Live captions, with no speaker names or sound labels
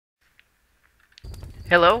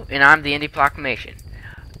Hello, and I'm the Indie Proclamation.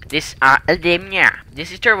 This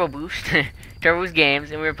is Turbo Boost, Turbo Boost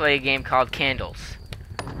Games, and we're playing a game called Candles.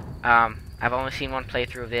 I've only seen one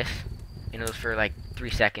playthrough of this, and it was for like 3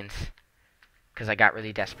 seconds, because I got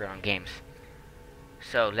really desperate on games.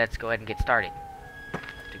 So let's go ahead and get started.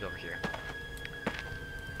 To go over here.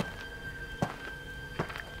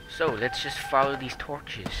 So let's just follow these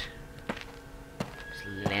torches.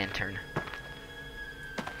 This lantern.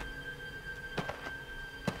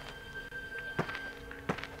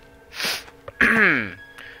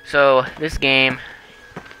 So this game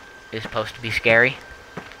is supposed to be scary.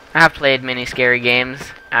 I have played many scary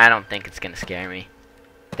games. I don't think it's gonna scare me.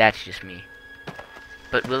 That's just me.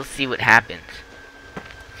 But we'll see what happens.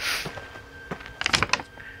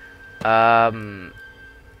 I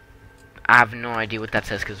have no idea what that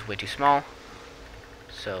says because it's way too small.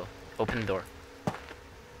 So open the door.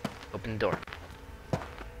 Open the door.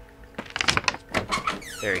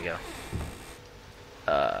 There you go.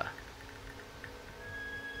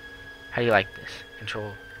 How do you like this?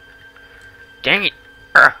 Control. Dang it!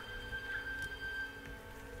 How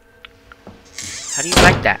do you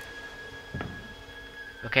like that?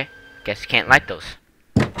 Okay. Guess you can't like those.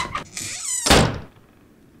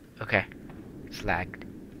 Okay. It's lagged.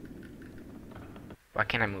 Why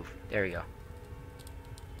can't I move? There we go.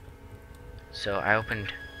 So I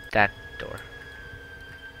opened that door.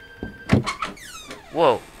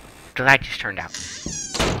 Whoa! The light just turned out.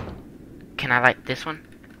 Can I light this one?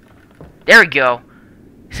 There we go!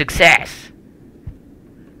 Success!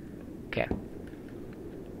 Okay.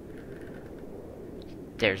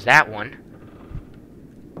 There's that one.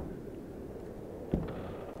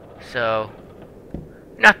 So,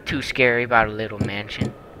 not too scary about a little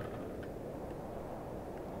mansion.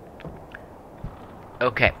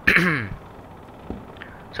 Okay.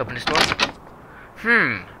 Let's open this door.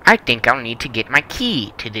 I think I'll need to get my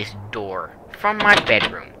key to this door from my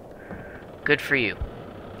bedroom. Good for you.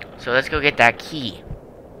 So let's go get that key.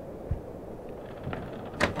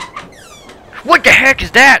 What the heck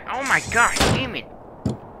is that? Oh my gosh, demon!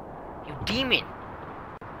 You demon!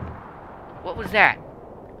 What was that?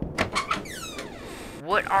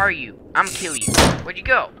 What are you? I'm gonna kill you. Where'd you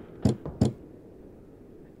go?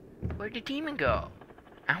 Where'd the demon go?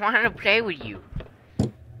 I wanted to play with you.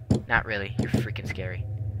 Not really. You're freaking scary.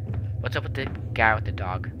 What's up with the guy with the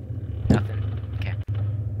dog? Nothing. Okay.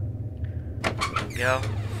 There we go.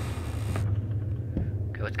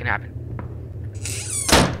 Okay, what's gonna happen?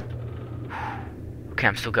 Okay,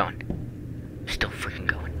 I'm still going. Still freaking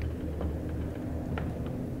going.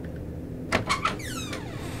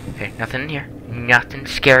 Okay, nothing in here. Nothing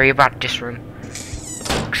scary about this room.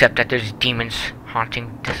 Except that there's demons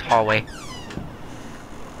haunting this hallway.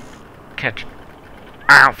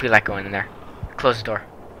 I don't feel like going in there. Close the door.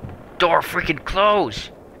 Door freaking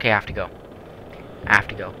close! Okay, I have to go. I have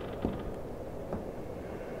to go.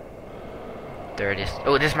 There it is.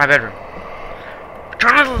 Oh, this is my bedroom.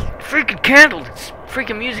 Turn on the freaking candle! This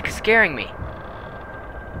freaking music is scaring me.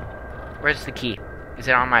 Where's the key? Is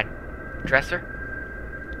it on my dresser?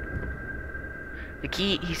 The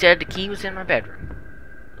key, he said the key was in my bedroom.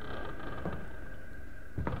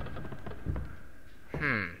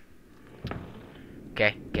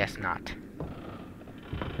 Okay, guess not.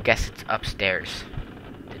 Guess it's upstairs.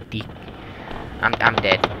 I'm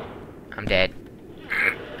dead. I'm dead.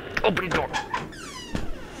 Open the door.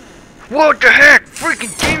 What the heck?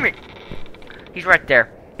 Freaking demon! He's right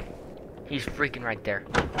there. He's freaking right there.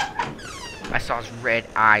 I saw his red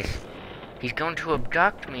eyes. He's going to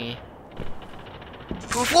abduct me.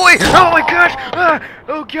 Oh my gosh!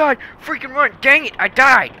 Oh god! Freaking run! Dang it! I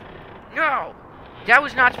died! No! That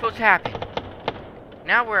was not supposed to happen.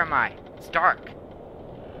 Now where am I? It's dark.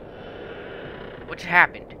 What just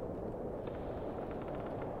happened?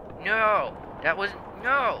 No! That wasn't...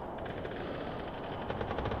 No!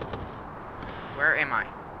 Where am I?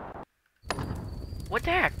 What the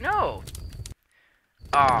heck? No!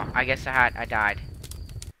 Oh, I guess I died.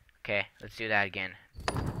 Okay, let's do that again.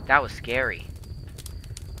 That was scary.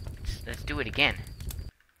 Let's do it again.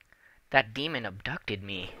 That demon abducted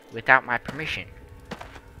me without my permission.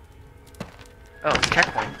 Oh,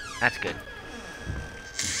 checkpoint. That's good.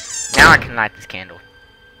 Now I can light this candle.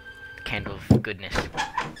 The candle of goodness.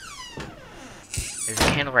 There's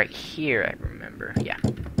a candle right here, I remember. Yeah.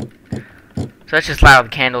 So let's just light all the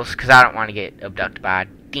candles, because I don't want to get abducted by a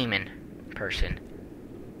demon person.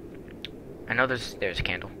 I know there's a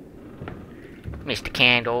candle. Mr.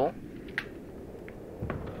 Candle.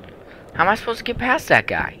 How am I supposed to get past that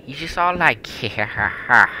guy? He's just all like, ha ha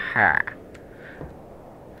ha ha.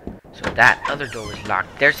 So that other door was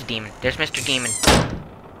locked. There's the demon. There's Mr. Demon.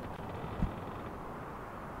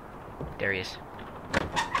 There he is.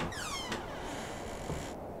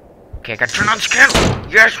 Okay, I gotta turn on this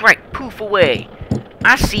candle. Yes, right. Poof away.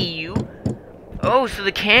 I see you. Oh, so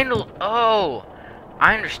the candle. Oh,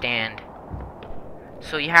 I understand.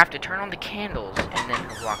 So you have to turn on the candles and then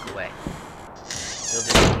he'll walk away. He'll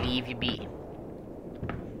just leave you be.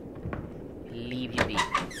 Leave you be.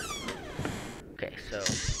 Okay, so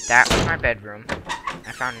that was my bedroom.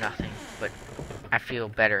 I found nothing, but I feel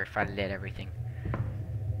better if I lit everything.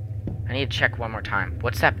 I need to check one more time.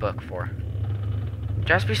 What's that book for?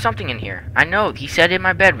 There has to be something in here. I know, he said in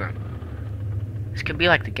my bedroom. This could be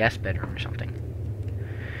like the guest bedroom or something.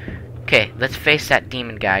 Okay, let's face that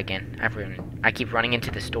demon guy again. I keep running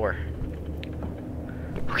into this door.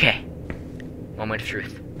 Okay. Moment of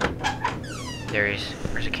truth. There he is.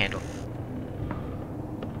 Where's a candle?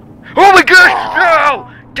 Oh my god!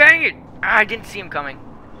 No! Dang it! I didn't see him coming.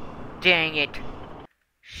 Dang it.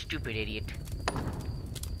 Stupid idiot.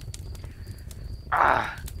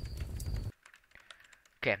 Ah.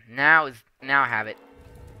 Okay, now I have it.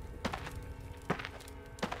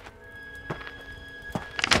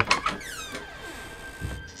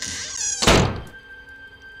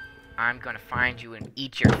 I'm gonna find you and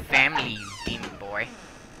eat your family, you demon boy.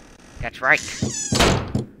 That's right.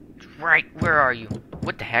 That's right. Where are you?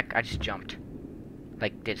 What the heck? I just jumped.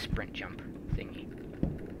 Like, did a sprint jump thingy.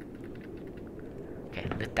 Okay,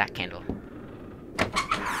 lit that candle.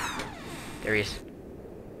 There he is.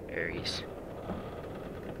 There he is.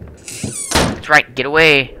 That's right. Get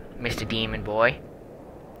away, Mr. Demon Boy.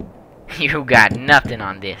 You got nothing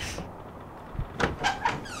on this.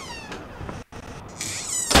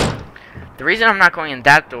 The reason I'm not going in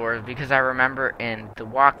that door is because I remember in the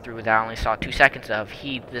walkthrough that I only saw 2 seconds of,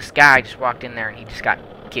 this guy just walked in there and he just got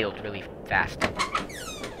killed really fast.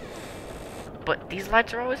 But these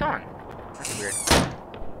lights are always on. That's weird.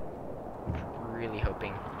 Really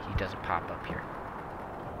hoping he doesn't pop up here.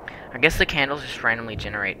 I guess the candles just randomly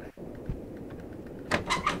generate.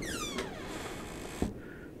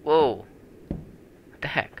 Whoa. What the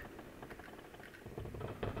heck?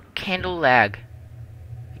 Candle lag.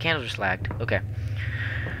 The candle just lagged. Okay.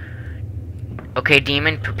 Okay,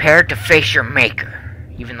 demon, prepare to face your maker.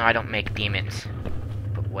 Even though I don't make demons.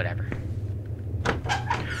 But whatever.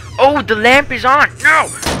 Oh, the lamp is on! No!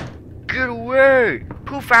 Get away!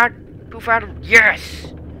 Poof out! Poof out!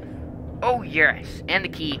 Yes! Oh, yes! And the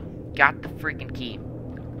key. Got the freaking key.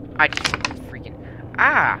 I just freaking...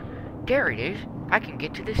 Ah! There it is. I can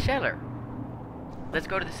get to the cellar. Let's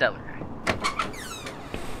go to the cellar.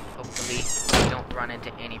 Hopefully, we don't run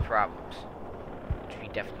into any problems. Which we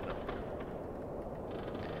definitely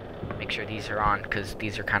will. Make sure these are on, because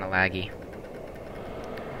these are kind of laggy.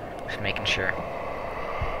 Just making sure.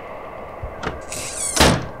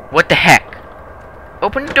 What the heck?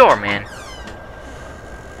 Open the door, man.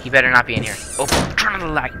 He better not be in here. Open. Turn on the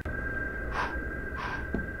light.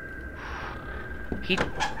 He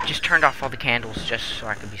just turned off all the candles just so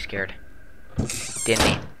I could be scared. Didn't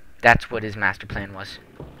he? That's what his master plan was.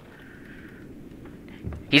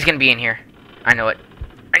 He's gonna be in here. I know it.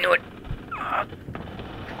 I knew it.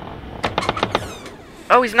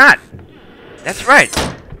 Oh, he's not. That's right.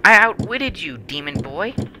 I outwitted you, demon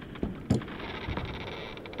boy.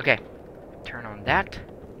 Okay. Turn on that.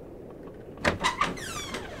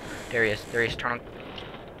 There he is. There he is. Turn on.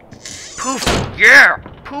 Poof! Yeah!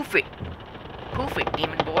 Poof it! Poof it,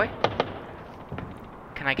 demon boy.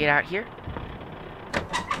 Can I get out here?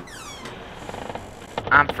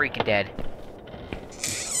 I'm freaking dead.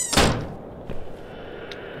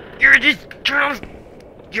 You're just turn on.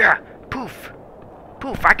 Yeah! Poof!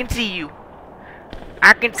 Poof! I can see you.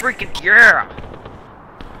 I can freaking yeah!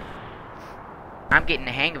 I'm getting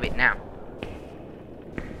the hang of it now.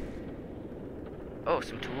 Oh,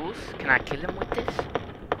 some tools. Can I kill him with this?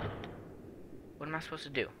 What am I supposed to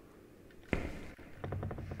do?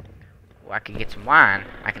 Well, I could get some wine.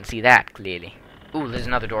 I can see that clearly. Ooh, there's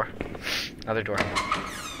another door. Another door.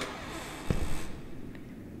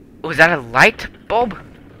 Oh, is that a light bulb?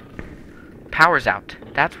 Power's out.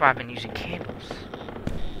 That's why I've been using candles.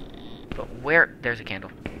 But where? There's a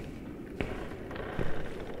candle.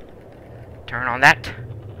 Turn on that.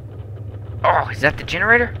 Oh, is that the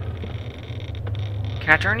generator? Can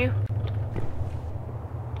I turn you?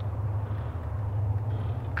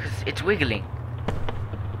 Because it's wiggling.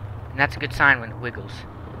 And that's a good sign when it wiggles.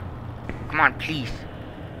 Come on, please.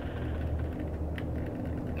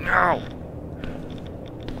 No!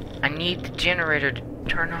 I need the generator to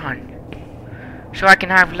turn on. So I can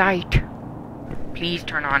have light. Please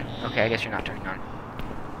turn on. Okay, I guess you're not turning on.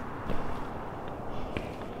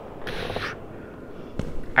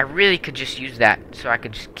 I really could just use that so I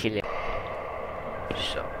could just kill it.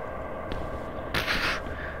 So.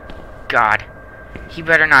 God. He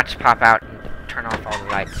better not just pop out and turn off all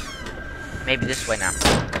the lights. Maybe this way now.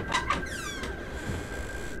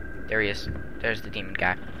 There he is. There's the demon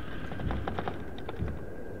guy.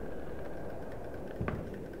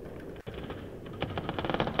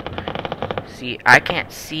 See, I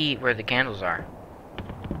can't see where the candles are.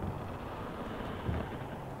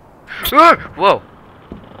 Whoa!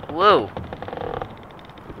 Whoa!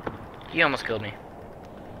 He almost killed me.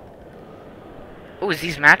 Oh, is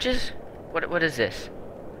these matches? What is this?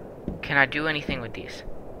 Can I do anything with these?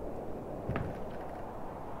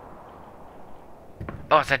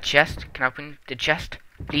 Oh, is that chest? Can I open the chest?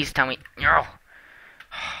 Please tell me. No.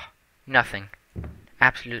 Nothing.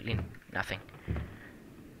 Absolutely nothing.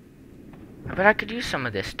 I bet I could use some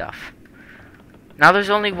of this stuff. Now there's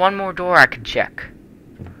only one more door I could check.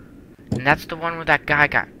 And that's the one where that guy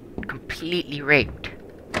got completely raped.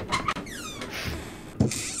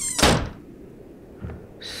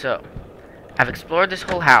 So, I've explored this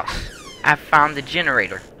whole house. I've found the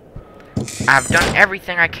generator. I've done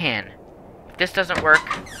everything I can. If this doesn't work,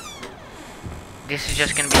 this is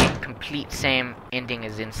just going to be a complete same ending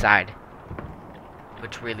as inside.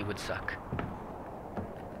 Which really would suck.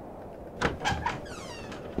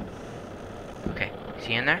 Okay, is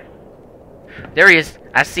he in there? There he is.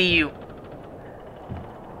 I see you.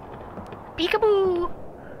 Peekaboo!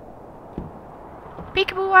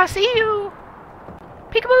 Peekaboo, I see you!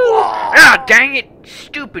 Peekaboo! Ah, dang it!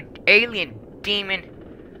 Stupid alien demon.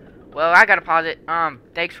 Well, I gotta pause it.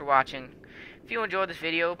 Thanks for watching. If you enjoyed this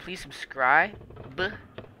video, please subscribe.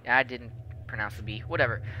 I didn't pronounce the B.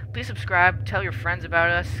 Whatever. Please subscribe. Tell your friends about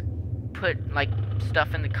us. Put, like,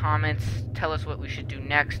 stuff in the comments. Tell us what we should do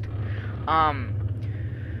next. Watch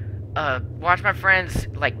my friend's,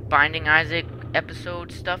 like, Binding Isaac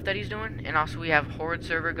episode stuff that he's doing. And also we have Horde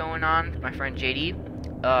server going on with my friend JD.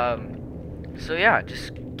 So yeah,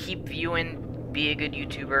 just keep viewing, be a good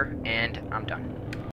YouTuber, and I'm done.